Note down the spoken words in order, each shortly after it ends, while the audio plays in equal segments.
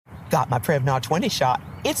Got my Prevnar 20 shot.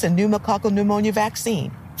 It's a pneumococcal pneumonia vaccine.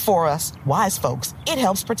 For us, wise folks, it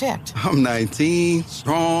helps protect. I'm 19,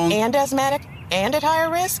 strong. And asthmatic, and at higher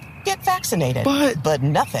risk. Get vaccinated. But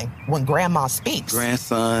nothing when grandma speaks.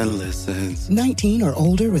 Grandson listens. 19 or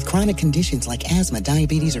older with chronic conditions like asthma,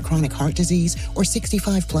 diabetes, or chronic heart disease, or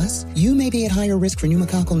 65 plus, you may be at higher risk for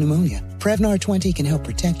pneumococcal pneumonia. Prevnar 20 can help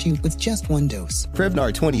protect you with just one dose.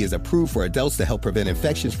 Prevnar 20 is approved for adults to help prevent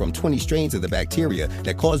infections from 20 strains of the bacteria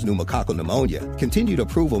that cause pneumococcal pneumonia. Continued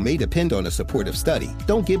approval may depend on a supportive study.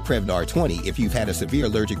 Don't get Prevnar 20 if you've had a severe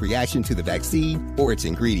allergic reaction to the vaccine or its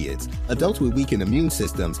ingredients. Adults with weakened immune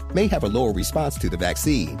systems may have a lower response to the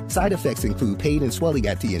vaccine. Side effects include pain and swelling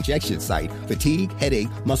at the injection site, fatigue, headache,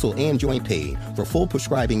 muscle, and joint pain. For full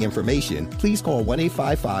prescribing information, please call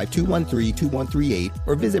 1-855-213-2138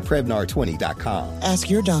 or visit Prevnar20.com. Ask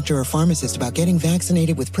your doctor or pharmacist about getting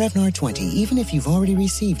vaccinated with Prevnar 20, even if you've already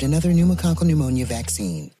received another pneumococcal pneumonia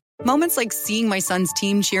vaccine. Moments like seeing my son's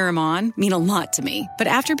team cheer him on mean a lot to me. But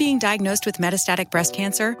after being diagnosed with metastatic breast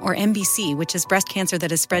cancer, or MBC, which is breast cancer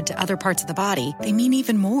that has spread to other parts of the body, they mean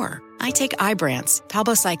even more. I take Ibrance,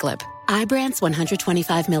 palbociclib. Ibrance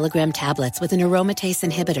 125 milligram tablets with an aromatase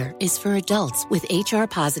inhibitor is for adults with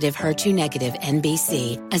HR-positive, HER2-negative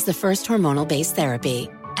MBC as the first hormonal-based therapy.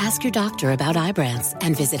 Ask your doctor about Ibrance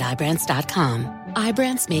and visit Ibrance.com.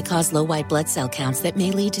 Ibrance may cause low white blood cell counts that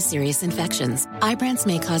may lead to serious infections. Ibrance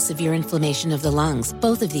may cause severe inflammation of the lungs.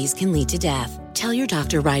 Both of these can lead to death. Tell your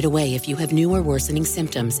doctor right away if you have new or worsening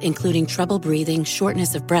symptoms, including trouble breathing,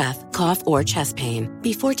 shortness of breath, cough, or chest pain.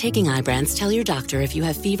 Before taking Ibrance, tell your doctor if you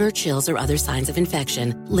have fever, chills, or other signs of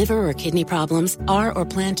infection, liver or kidney problems, are or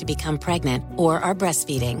plan to become pregnant, or are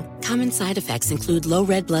breastfeeding. Common side effects include low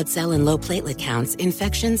red blood cell and low platelet counts,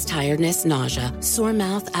 infections, tiredness, nausea, sore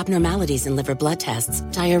mouth, abnormalities in liver blood tests,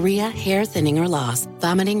 diarrhea, hair thinning or loss,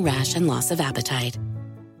 vomiting, rash, and loss of appetite.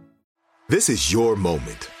 This is your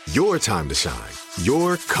moment, your time to shine,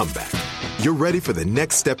 your comeback. You're ready for the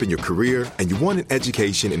next step in your career, and you want an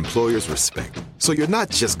education employers respect. So you're not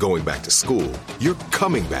just going back to school, you're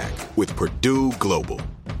coming back with Purdue Global.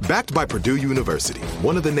 Backed by Purdue University,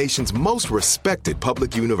 one of the nation's most respected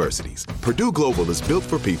public universities, Purdue Global is built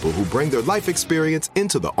for people who bring their life experience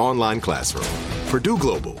into the online classroom. Purdue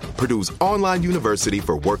Global, Purdue's online university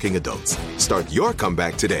for working adults. Start your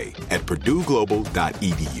comeback today at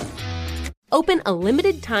purdueglobal.edu. Open a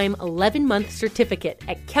limited-time 11-month certificate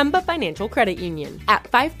at Kemba Financial Credit Union. At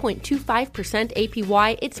 5.25%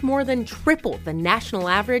 APY, it's more than triple the national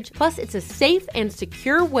average, plus it's a safe and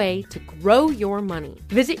secure way to grow your money.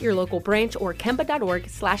 Visit your local branch or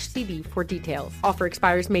kemba.org/cb for details. Offer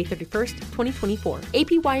expires May 31st, 2024.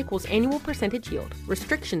 APY equals annual percentage yield.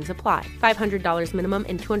 Restrictions apply. $500 minimum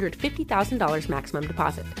and $250,000 maximum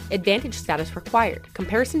deposit. Advantage status required.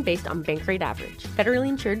 Comparison based on bank rate average. Federally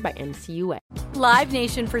insured by NCUA. Live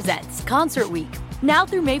Nation presents Concert Week. Now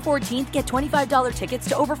through May 14th, get $25 tickets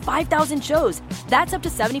to over 5,000 shows. That's up to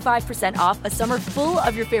 75% off a summer full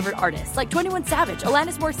of your favorite artists like 21 Savage,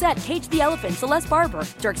 Alanis Morissette, Cage the Elephant, Celeste Barber,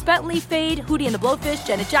 Dierks Bentley, Fade, Hootie and the Blowfish,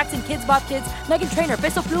 Janet Jackson, Kids Bop Kids, Meghan Trainor,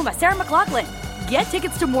 Peso Pluma, Sarah McLachlan. Get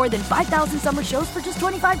tickets to more than 5,000 summer shows for just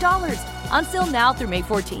 $25. Until now through May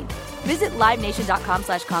 14th. Visit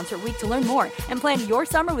LiveNation.com/Concert Week to learn more and plan your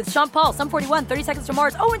summer with Sean Paul, Sum 41, 30 Seconds to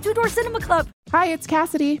Mars, and Two Door Cinema Club. Hi, it's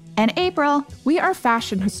Cassidy. And April. We are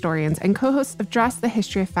fashion historians and co-hosts of Dress the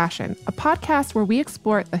History of Fashion, a podcast where we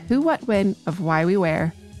explore the who, what, when of why we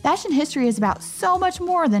wear. Fashion history is about so much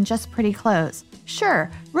more than just pretty clothes. Sure,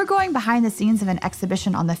 we're going behind the scenes of an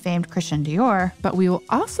exhibition on the famed Christian Dior, but we will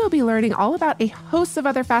also be learning all about a host of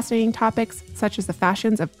other fascinating topics, such as the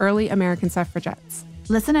fashions of early American suffragettes.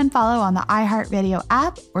 Listen and follow on the iHeartRadio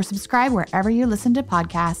app or subscribe wherever you listen to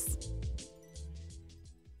podcasts.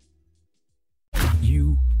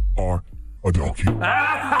 You are a donkey.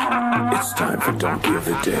 It's time for Donkey of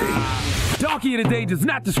the Day. Donkey of the Day does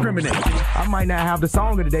not discriminate. I might not have the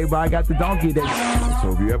song of the day, but I got the donkey of the day.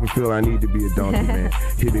 So if you ever feel I need to be a donkey, man,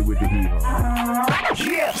 hit me with the heat.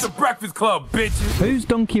 Yeah, it's the Breakfast Club, bitches. Who's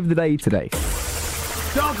Donkey of the Day today?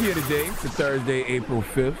 Donkey of the Day for Thursday, April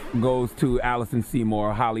 5th, goes to Allison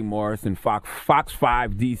Seymour, Holly Morris, and Fox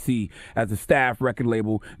 5 DC as a staff, record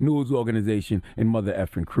label, news organization, and mother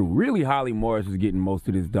effing crew. Really, Holly Morris is getting most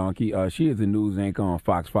of this donkey. She is a news anchor on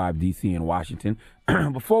Fox 5 DC in Washington.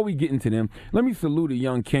 Before we get into them, let me salute a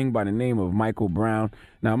young king by the name of Michael Brown.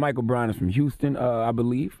 Now, Michael Brown is from Houston, I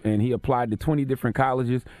believe, and he applied to 20 different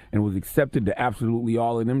colleges and was accepted to absolutely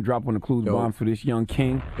all of them. Drop on the clues bombs for this young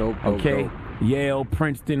king. Dope. Yale,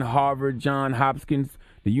 Princeton, Harvard, Johns Hopkins,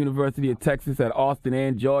 the University of Texas at Austin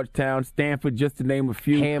and Georgetown, Stanford, just to name a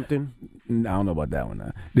few. Hampton. I don't know about that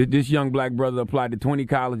one. This young black brother applied to 20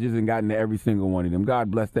 colleges and got into every single one of them. God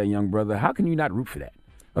bless that young brother. How can you not root for that?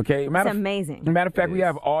 Okay, It's amazing. Matter of fact, we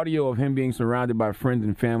have audio of him being surrounded by friends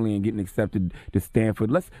and family and getting accepted to Stanford.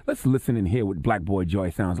 Let's listen and hear what Black Boy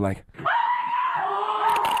Joy sounds like.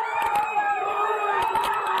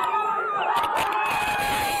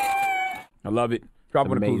 I love it. Drop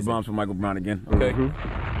one of the bombs for Michael Brown again. Okay.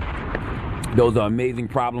 Mm-hmm. Those are amazing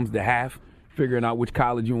problems to have. Figuring out which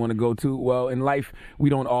college you want to go to. Well, in life, we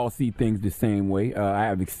don't all see things the same way. I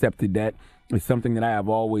have accepted that. It's something that I have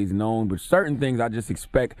always known, but certain things I just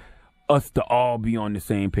expect us to all be on the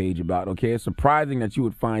same page about, okay? It's surprising that you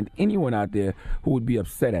would find anyone out there who would be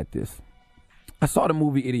upset at this. I saw the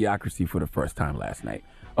movie Idiocracy for the first time last night,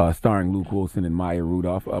 starring Luke Wilson and Maya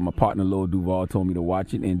Rudolph. My partner Lil Duval told me to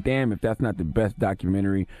watch it, and damn if that's not the best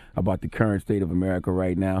documentary about the current state of America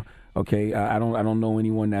right now. Okay, I don't know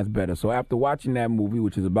anyone that's better. So after watching that movie,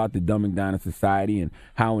 which is about the dumbing down of society and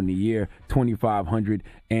how in the year 2500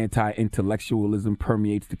 anti-intellectualism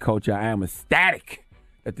permeates the culture, I am ecstatic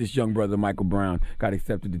that this young brother Michael Brown got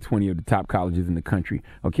accepted to 20 of the top colleges in the country.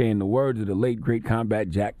 Okay, in the words of the late great Combat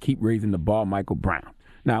Jack, keep raising the bar, Michael Brown.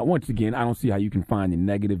 Now, once again, I don't see how you can find the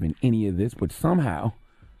negative in any of this, but somehow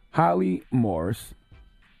Holly Morris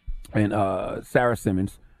and Sarah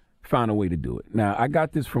Simmons found a way to do it. Now, I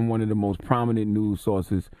got this from one of the most prominent news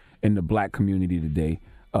sources in the black community today,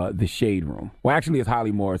 the Shade Room. Well, actually, it's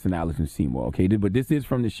Holly Morris and Allison Seymour, okay? But this is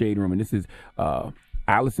from the Shade Room, and this is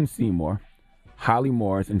Allison Seymour, Holly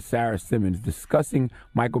Morris, and Sarah Simmons discussing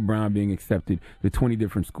Michael Brown being accepted to 20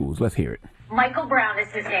 different schools. Let's hear it. Michael Brown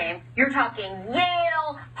is his name. You're talking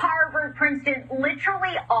Yale, Harvard, Princeton,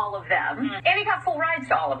 literally all of them. Mm-hmm. And he got full rides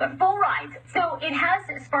to all of them. Full rides. So it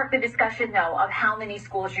has sparked the discussion, though, of how many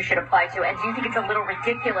schools you should apply to. And do you think it's a little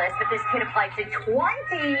ridiculous that this kid applied to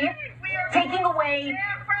 20, taking away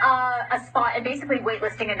a spot and basically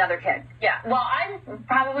waitlisting another kid? Yeah, well,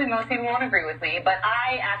 probably most people won't agree with me, but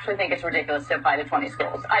I actually think it's ridiculous to apply to 20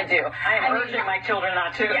 schools. I do. I am urging my children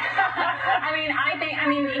not to. Yeah. I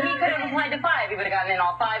mean, he could have applied to 5. He would have gotten in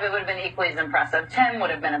all 5. It would have been equally as impressive. 10 would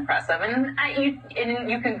have been impressive. And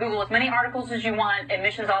you can Google as many articles as you want.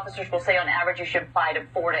 Admissions officers will say on average you should apply to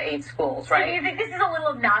 4 to 8 schools, right? So do you think this is a little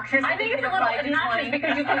obnoxious? I think it's a little obnoxious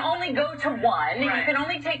because you can only go to one. Right. You can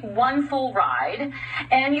only take one full ride.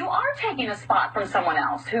 And you are taking a spot from someone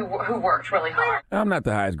else who worked really hard. I'm not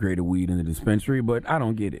the highest grade of weed in the dispensary, but I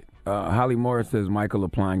don't get it. Holly Morris says Michael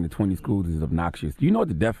applying to 20 schools is obnoxious. Do you know what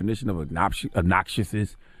the definition of obnoxious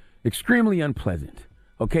is? Extremely unpleasant.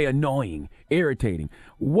 Okay, annoying, irritating.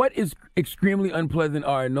 What is extremely unpleasant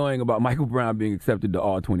or annoying about Michael Brown being accepted to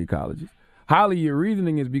all 20 colleges? Holly, your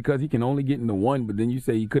reasoning is because he can only get into 1, but then you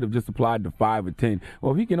say he could have just applied to 5 or 10.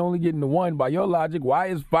 Well, if he can only get into 1, by your logic, why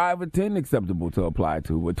is 5 or 10 acceptable to apply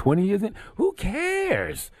to, but 20 isn't? Who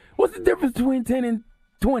cares? What's the difference between 10 and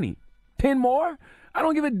 20? 10 more? I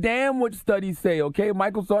don't give a damn what studies say, okay?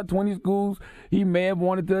 Michael saw 20 schools he may have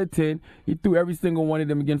wanted to attend. He threw every single one of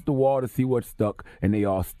them against the wall to see what stuck, and they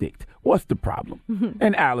all sticked. What's the problem?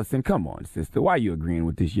 And Allison, come on, sister. Why are you agreeing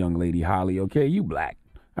with this young lady, Holly, okay? You black.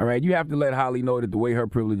 All right, you have to let Holly know that the way her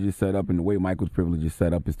privilege is set up and the way Michael's privilege is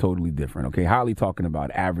set up is totally different, okay? Holly talking about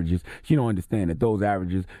averages. She don't understand that those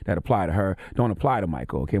averages that apply to her don't apply to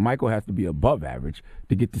Michael, okay? Michael has to be above average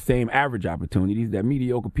to get the same average opportunities that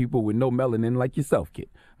mediocre people with no melanin like yourself get,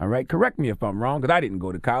 all right? Correct me if I'm wrong, because I didn't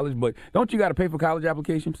go to college, but don't you got to pay for college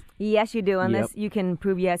applications? Yes, you do, unless you can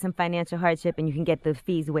prove you had some financial hardship and you can get the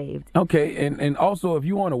fees waived. Okay, and also if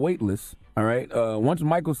you're on a wait list, all right, once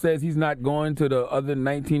Michael says he's not going to the other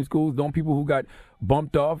 19 schools, don't people who got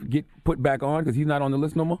bumped off get put back on because he's not on the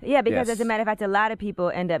list no more? Yeah, because as a matter of fact, a lot of people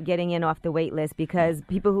end up getting in off the wait list because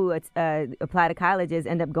people who apply to colleges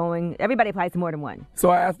end up going, everybody applies to more than one. So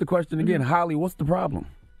I asked the question again, Holly, what's the problem?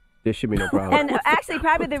 There should be no problem. And actually,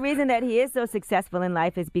 probably the reason that he is so successful in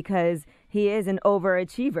life is because he is an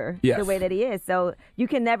overachiever the way that he is. So you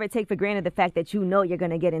can never take for granted the fact that you know you're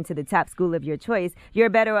going to get into the top school of your choice.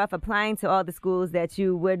 You're better off applying to all the schools that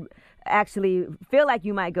you would actually feel like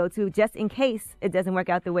you might go to just in case it doesn't work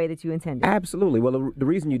out the way that you intended. Absolutely. Well, the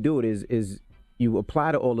reason you do it is you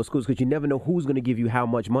apply to all the schools because you never know who's going to give you how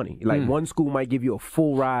much money. Like one school might give you a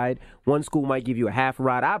full ride. One school might give you a half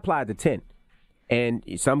ride. I applied to 10. And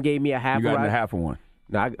some gave me a half ride. You got in a half of one.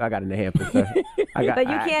 No, I got in the handful, sir. But you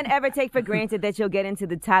can't ever take for granted that you'll get into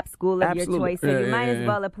the top school of your choice, so you might as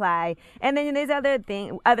well apply. And then there's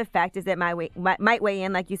other factors that might weigh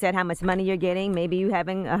in, like you said, how much money you're getting. Maybe you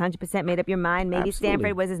haven't 100% made up your mind. Maybe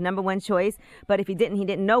Stanford was his number one choice, but if he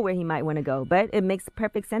didn't know where he might want to go. But it makes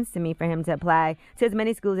perfect sense to me for him to apply to as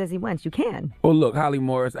many schools as he wants. You can. Well, look, Holly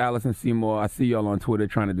Morris, Allison Seymour, I see y'all on Twitter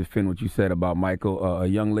trying to defend what you said about Michael. A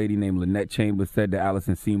young lady named Lynette Chambers said to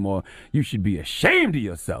Allison Seymour, you should be ashamed of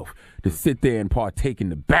yourself to sit there and partake in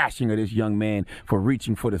the bashing of this young man for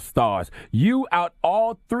reaching for the stars. You out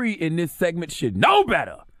all three in this segment should know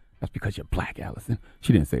better. That's because you're black, Allison.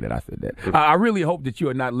 She didn't say that. I said that. I really hope that you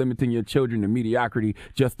are not limiting your children to mediocrity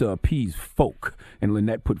just to appease folk. And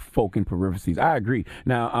Lynette put folk in parentheses. I agree.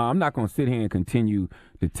 Now, I'm not going to sit here and continue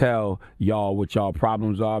to tell y'all what y'all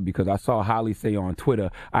problems are, because I saw Holly say on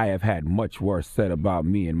Twitter, I have had much worse said about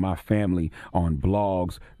me and my family on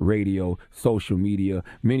blogs, radio, social media,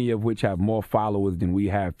 many of which have more followers than we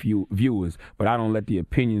have viewers. But I don't let the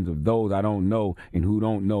opinions of those I don't know and who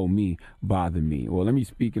don't know me bother me. Well, let me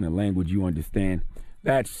speak in a language you understand.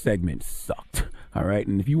 That segment sucked. All right.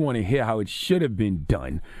 And if you want to hear how it should have been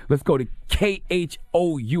done, let's go to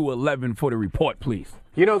KHOU 11 for the report, please.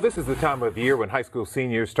 You know, this is the time of year when high school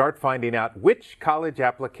seniors start finding out which college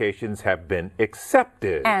applications have been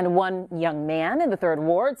accepted. And one young man in the 3rd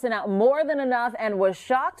Ward sent out more than enough and was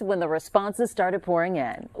shocked when the responses started pouring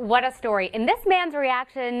in. What a story. And this man's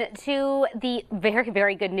reaction to the very,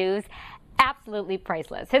 very good news, absolutely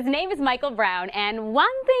priceless. His name is Michael Brown, and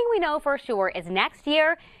one thing we know for sure is next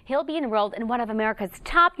year he'll be enrolled in one of America's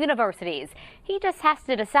top universities. He just has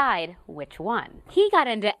to decide which one. He got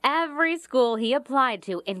into every school he applied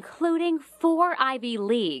to, including 4 Ivy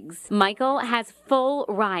Leagues. Michael has full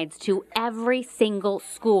rides to every single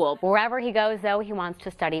school. Wherever he goes, though, he wants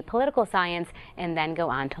to study political science and then go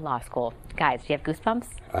on to law school. Guys, do you have goosebumps?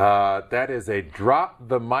 That is a drop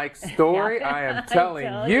the mic story. I am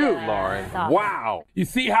telling you, Lauren. Awesome. Wow. You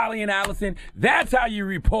see, Holly and Allison, that's how you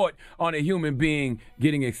report on a human being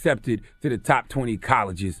getting accepted to the top 20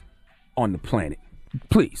 colleges on the planet.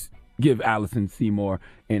 Please give Allison Seymour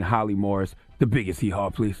and Holly Morris the biggest hee-haw,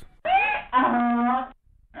 please.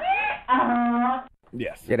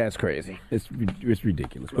 Yes. Yeah, that's crazy. It's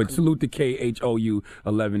ridiculous. But salute to KHOU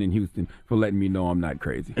 11 in Houston for letting me know I'm not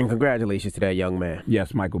crazy. And congratulations to that young man.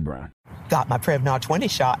 Yes, Michael Brown. Got my Prevnar 20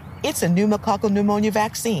 shot. It's a pneumococcal pneumonia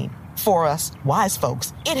vaccine. For us, wise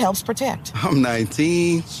folks, it helps protect. I'm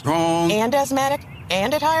 19, strong. And asthmatic,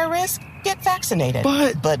 and at higher risk. Get vaccinated.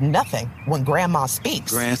 But nothing when grandma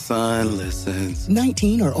speaks. Grandson listens.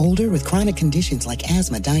 19 or older with chronic conditions like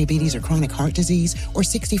asthma, diabetes, or chronic heart disease, or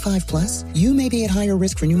 65 plus, you may be at higher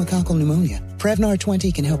risk for pneumococcal pneumonia. Prevnar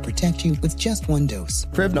 20 can help protect you with just one dose.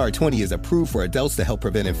 Prevnar 20 is approved for adults to help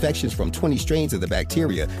prevent infections from 20 strains of the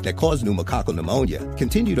bacteria that cause pneumococcal pneumonia.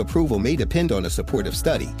 Continued approval may depend on a supportive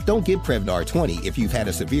study. Don't give Prevnar 20 if you've had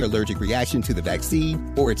a severe allergic reaction to the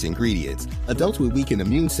vaccine or its ingredients. Adults with weakened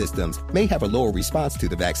immune systems may have a lower response to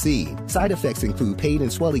the vaccine. Side effects include pain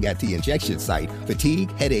and swelling at the injection site,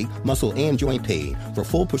 fatigue, headache, muscle, and joint pain. For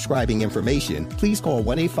full prescribing information, please call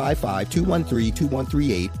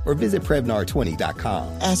 1-855-213-2138 or visit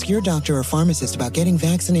Prevnar20.com. Ask your doctor or pharmacist about getting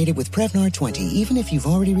vaccinated with Prevnar 20, even if you've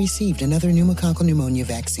already received another pneumococcal pneumonia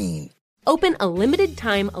vaccine. Open a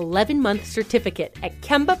limited-time 11-month certificate at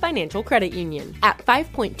Kemba Financial Credit Union. At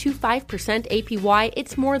 5.25% APY,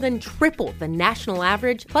 it's more than triple the national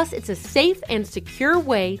average, plus it's a safe and secure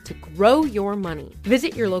way to grow your money.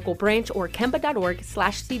 Visit your local branch or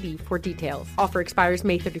kemba.org/CD for details. Offer expires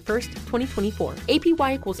May 31st, 2024.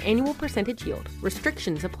 APY equals annual percentage yield.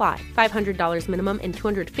 Restrictions apply. $500 minimum and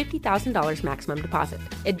 $250,000 maximum deposit.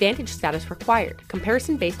 Advantage status required.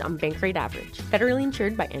 Comparison based on bank rate average. Federally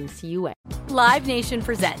insured by NCUA. Live Nation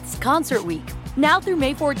presents Concert Week. Now through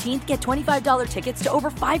May 14th, get $25 tickets to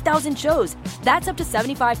over 5,000 shows. That's up to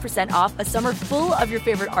 75% off a summer full of your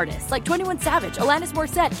favorite artists like 21 Savage, Alanis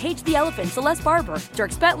Morissette, Cage the Elephant, Celeste Barber,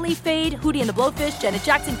 Dierks Bentley, Fade, Hootie and the Blowfish, Janet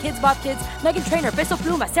Jackson, Kids Bop Kids, Meghan Trainor, Bissell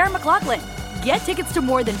Pluma, Sarah McLachlan. Get tickets to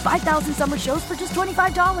more than 5,000 summer shows for just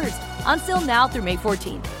 $25. Until now through May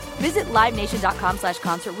 14th. Visit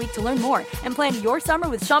LiveNation.com/Concert Week to learn more and plan your summer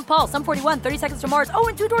with Sean Paul, Sum 41, 30 Seconds to Mars,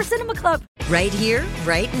 and Two Door Cinema Club. Right here,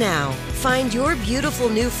 right now. Find your beautiful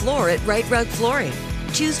new floor at Right Rug Flooring.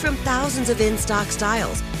 Choose from thousands of in-stock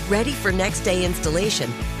styles, ready for next day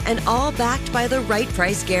installation, and all backed by the right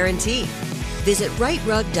price guarantee. Visit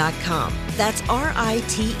rightrug.com. That's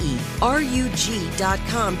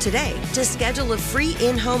RITERUG.com today to schedule a free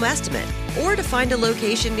in-home estimate or to find a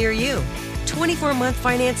location near you. 24-month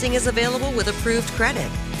financing is available with approved credit.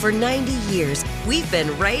 For 90 years, we've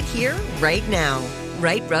been right here, right now.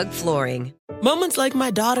 Right Rug Flooring. Moments like my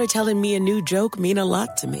daughter telling me a new joke mean a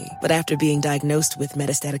lot to me. But after being diagnosed with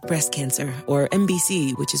metastatic breast cancer, or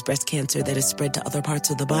MBC, which is breast cancer that is spread to other parts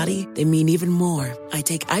of the body, they mean even more. I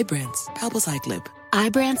take Ibrance, palbociclib.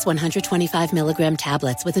 Ibrance 125 milligram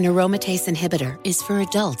tablets with an aromatase inhibitor is for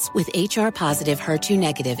adults with HR-positive,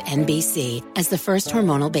 HER2-negative MBC as the first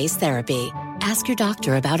hormonal-based therapy. Ask your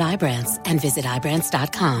doctor about Ibrance and visit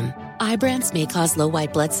Ibrance.com. Ibrance may cause low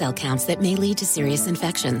white blood cell counts that may lead to serious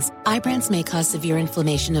infections. Ibrance may cause severe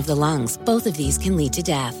inflammation of the lungs. Both of these can lead to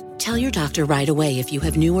death. Tell your doctor right away if you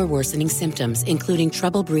have new or worsening symptoms, including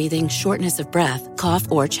trouble breathing, shortness of breath,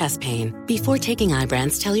 cough, or chest pain. Before taking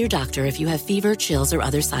Ibrance, tell your doctor if you have fever, chills, or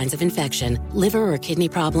other signs of infection, liver or kidney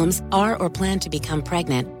problems, are or plan to become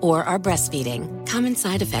pregnant, or are breastfeeding. Common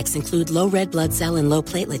side effects include low red blood cell and low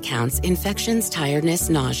platelet counts, infections, tiredness,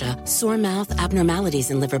 nausea, sore mouth,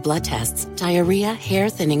 abnormalities in liver blood tests, diarrhea, hair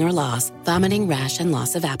thinning or loss, vomiting, rash, and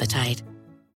loss of appetite.